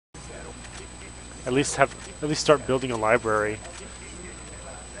At least start building a library.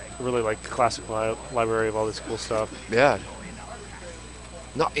 I really like the classic library of all this cool stuff. Yeah.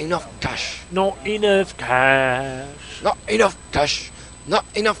 Not enough cash. Not enough cash. Not enough cash. Not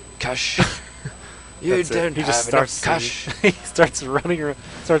enough cash. You That's don't He just have starts enough cash. he starts running around,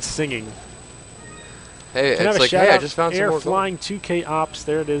 starts singing. Hey, Can I have it's a like, shout hey, I out? just found some Air more gold. flying 2K ops.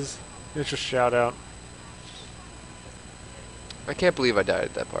 There it is. It's just shout out. I can't believe I died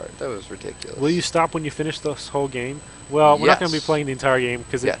at that part. That was ridiculous. Will you stop when you finish this whole game? Well, we're not going to be Yes. playing the entire game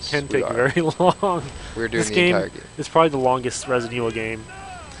because it Yes, can we take are. very long. We're doing This the game entire game. is probably the longest Resident Evil game.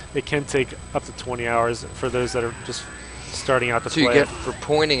 It can take up to 20 hours for those that are just starting out to So play you get it. for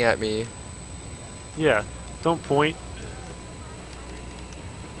pointing at me. Yeah, don't point.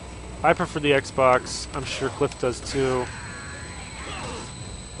 I prefer the Xbox. I'm sure Cliff does too.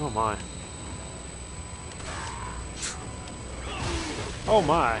 Oh my. Oh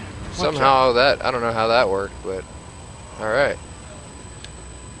my. Watch Somehow that, I don't know how that worked, but alright.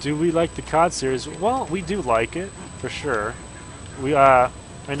 Do we like the COD series? Well, we do like it, for sure. I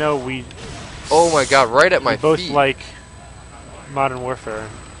know we Oh my god, right at my both feet. like Modern Warfare.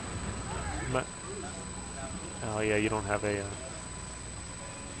 Oh yeah, you don't have a...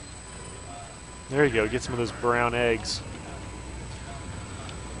 There you go, get some of those brown eggs.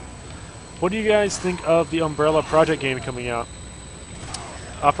 What do you guys think of the Umbrella Project game coming out?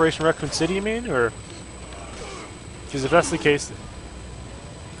 Operation Raccoon City, you mean? Or... Because if that's the case,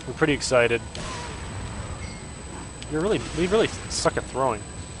 we're pretty excited. We really suck at throwing.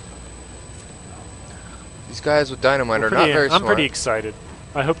 These guys with dynamite are not very smart. I'm pretty excited.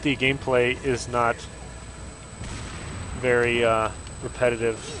 I hope the gameplay is not very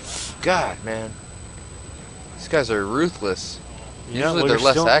repetitive. God, man. These guys are ruthless. Yeah, Usually well, they're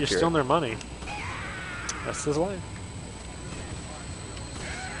less accurate. You're stealing their money. That's his line.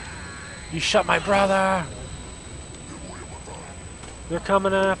 You shot my brother! They're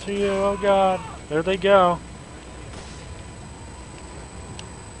coming after you, oh god. There they go.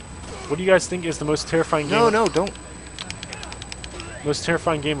 What do you guys think is the most terrifying game? No, don't. Most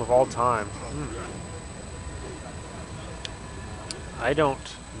terrifying game of all time? I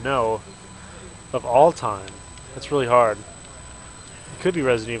don't know of all time. That's really hard. It could be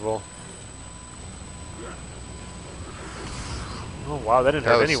Resident Evil. Oh wow, that didn't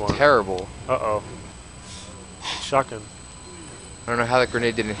hurt anyone. That was terrible. Uh-oh. Shocking. I don't know how that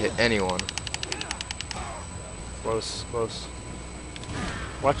grenade didn't hit anyone. Close, close.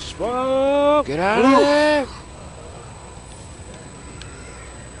 Watch. Whoa! Get out of there!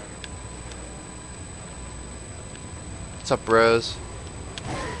 What's up, bros?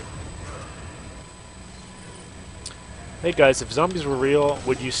 Hey guys, if zombies were real,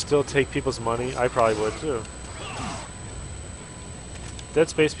 would you still take people's money? I probably would too. Dead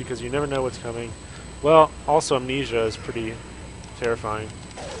Space because you never know what's coming. Well, also Amnesia is pretty terrifying.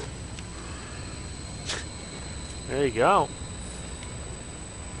 There you go.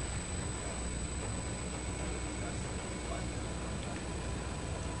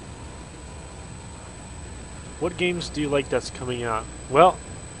 What games do you like that's coming out? Well,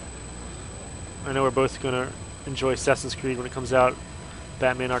 I know we're both going to enjoy Assassin's Creed when it comes out.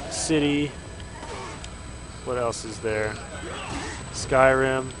 Batman Arkham City. What else is there?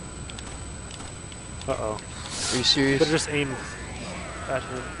 Skyrim. Uh-oh. Are you serious? Better just aim at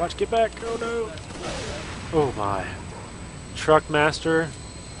her. Watch, get back. Oh no. Oh my. Truckmaster.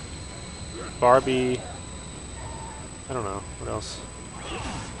 Barbie. I don't know. What else?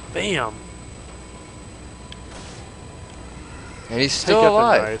 Bam! And he's Pick still up a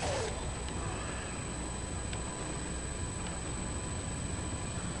alive. knife.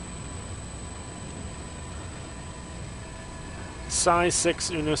 Size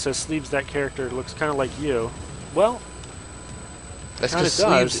 6 Uno says Sleeves, that character looks kind of like you. Well, That's kind because of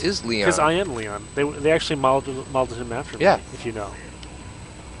does. Sleeves is Leon. Because I am Leon. They actually modeled him after me, Yeah. if you know.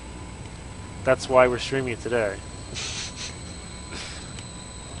 That's why we're streaming it today.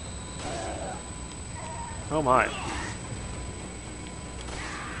 Oh my.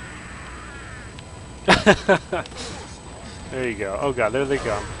 There you go. Oh god, there they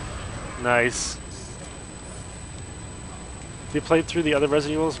come. Nice. Have you played through the other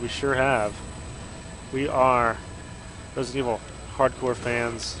Resident Evils? We sure have. We are Resident Evil hardcore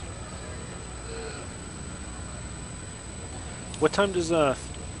fans. What time does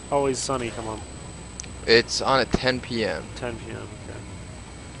Always Sunny come on? It's on at 10 p.m. 10 p.m.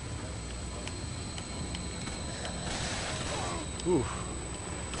 Okay. Ooh.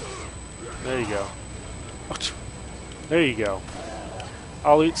 There you go. There you go.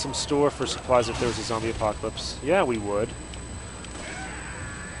 I'll eat some store for supplies if there was a zombie apocalypse. Yeah, we would.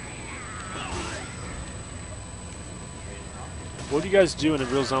 What would you guys do in a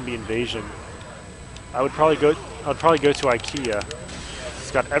real zombie invasion? I would probably go. I'd probably go to IKEA.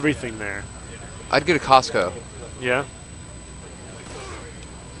 It's got everything there. I'd go to Costco. Yeah.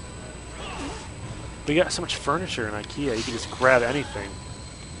 We got so much furniture in IKEA. You can just grab anything.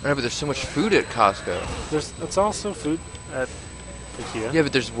 Yeah, but there's so much food at Costco. It's also food at IKEA. Yeah,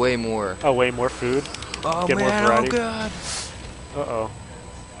 but there's way more. Oh, way more food. Oh Get man! more Oh variety. god! Uh-oh.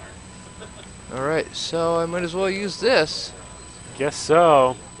 All right, so I might as well use this. Guess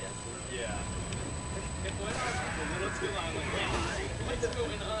so.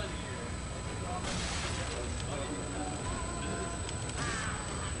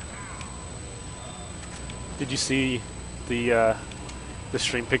 Did you see the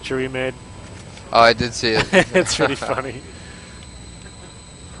stream picture we made? Oh, I did see it. It's pretty funny.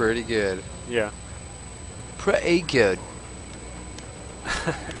 Pretty good. Yeah. Pretty good.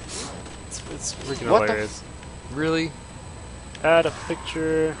 It's freaking What the hilarious. Really? Add a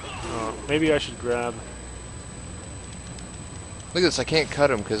picture. Oh, maybe I should grab. Look at this. I can't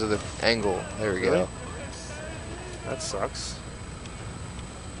cut him because of the angle. There we Really? go. That sucks.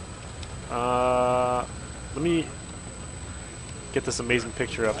 Let me get this amazing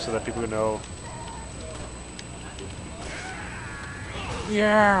picture up so that people know.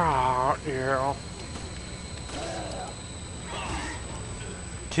 Yeah, yeah.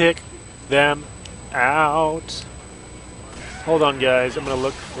 Kick them out. Hold on, guys. I'm gonna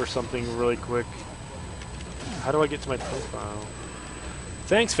look for something really quick. How do I get to my profile?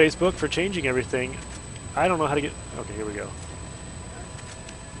 Thanks, Facebook, for changing everything. I don't know how to get... Okay, here we go.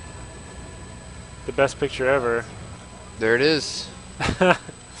 The best picture ever. There it is.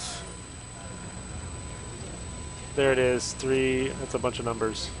 There it is. 3. That's a bunch of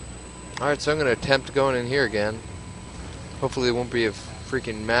numbers. All right, so I'm gonna attempt going in here again. Hopefully, there won't be a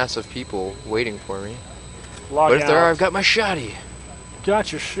freaking mass of people waiting for me. Log But if there out. are, I've got my shotty.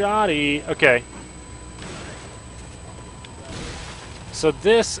 Got your shotty. Okay. So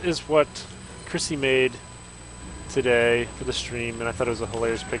this is what Chrissy made today for the stream, and I thought it was a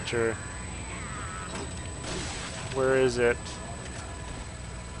hilarious picture. Where is it?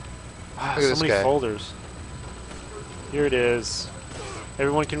 Ah, Look at so this many guy. folders. Here it is.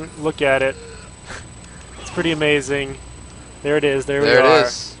 Everyone can look at it. It's pretty amazing. There it is. There we There are. it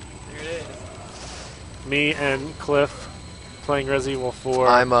is. Me and Cliff playing Resident Evil 4.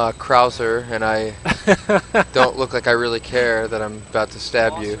 I'm Krauser, and I don't look like I really care that I'm about to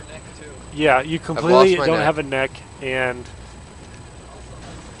stab you. Yeah, you completely my don't neck. have a neck, and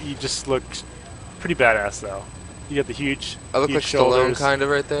you just look pretty badass, though. You got the huge, I look huge like shoulders, Stallone, kind of,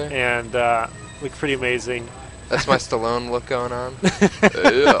 right there. and look pretty amazing. That's my Stallone look going on.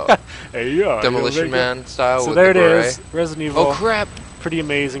 Yeah. Hey, yeah, Demolition you know, Man style So with there the it beret. is, Resident Evil. Oh crap! Pretty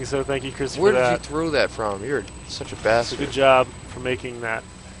amazing. So thank you, Chris, Where for did you that. throw that from? You're such a So bastard. good job for making that.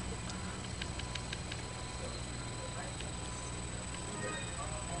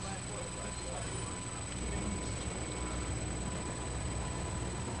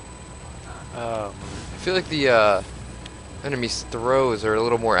 I feel like the enemies' throws are a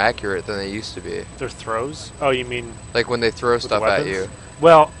little more accurate than they used to be. Their throws? Oh, you mean Like when they throw with the stuff at weapons? you.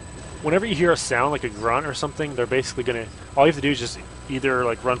 Well, whenever you hear a sound like a grunt or something, they're basically gonna. All you have to do is just either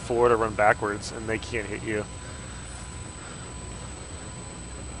like run forward or run backwards, and they can't hit you.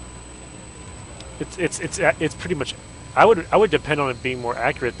 It's pretty much. I would depend on it being more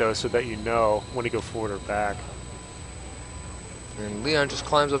accurate though, so that you know when to go forward or back. And Leon just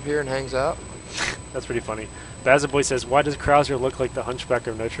climbs up here and hangs out. That's pretty funny. Bazaboy says, "Why does Krauser look like the Hunchback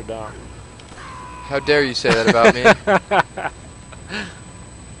of Notre Dame?" How dare you say that about me?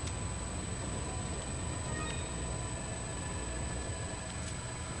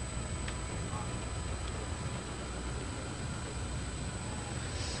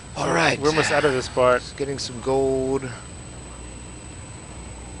 All right. We're almost out of this part. Just getting some gold.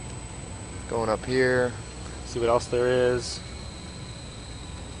 Going up here. See what else there is.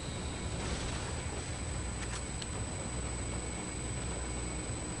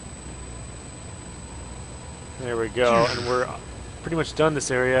 There we go, and we're pretty much done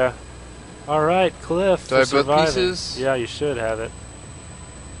this area. All right, Cliff. Do I for have both surviving. pieces? Yeah, you should have it.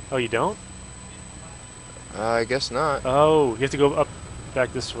 Oh, you don't? I guess not. Oh, you have to go up,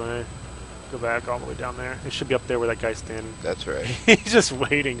 back this way. Go back all the way down there. It should be up there where that guy's standing. That's right. He's just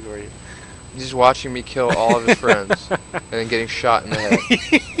waiting for you. He's just watching me kill all of his friends and then getting shot in the head.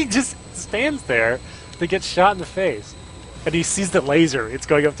 He just stands there to get shot in the face. And he sees the laser. It's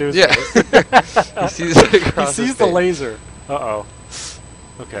going up to his Yeah. face. He sees it He across his sees the face. laser. Uh-oh.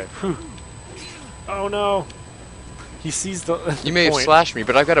 Okay. Whew. Oh, no. He sees the You may have point. slashed me,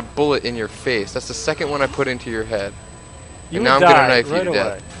 but I've got a bullet in your face. That's the second one I put into your head. You And would now I'm die gonna knife you right to away.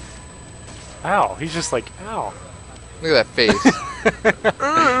 death. Ow. He's just like, ow. Look at that face.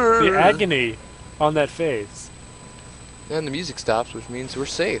 The agony on that face. And the music stops, which means we're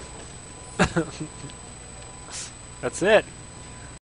safe. That's it.